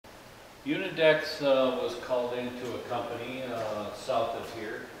Unidex was called into a company south of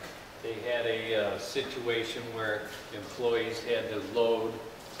here. They had a situation where employees had to load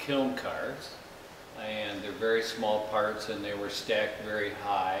kiln cars, and they're very small parts and they were stacked very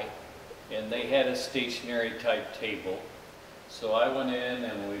high, and they had a stationary type table. So I went in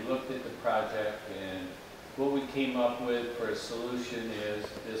and we looked at the project, and what we came up with for a solution is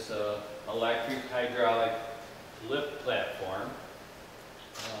this electric hydraulic lift platform.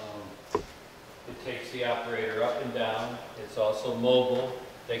 It takes the operator up and down. It's also mobile.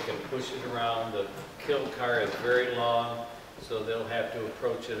 They can push it around. The kiln car is very long, so they'll have to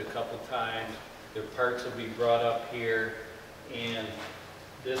approach it a couple times. Their parts will be brought up here, and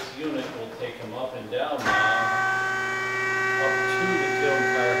this unit will take them up and down now, up to the kiln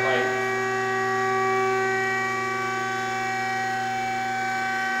car height.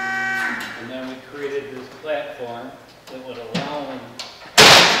 And then we created this platform that would allow them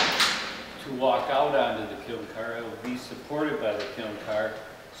to walk out onto the kiln car. It will be supported by the kiln car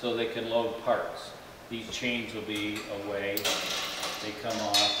so they can load parts. These chains will be away. They come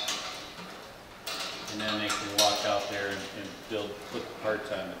off, and then they can walk out there and put the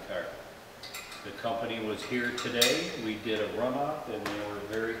parts on the car. The company was here today. We did a runoff, and they were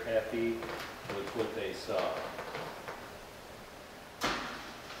very happy with what they saw.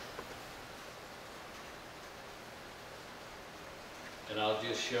 And I'll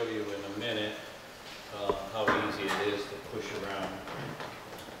just show you in a minute how easy it is to push around.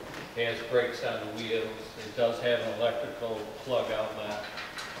 It has brakes on the wheels. It does have an electrical plug outlet,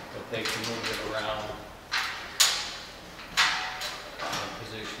 but they can move it around and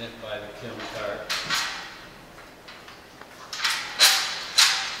position it by the kiln car.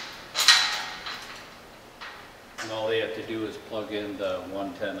 And all they have to do is plug in the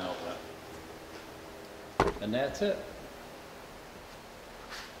 110 outlet. And that's it.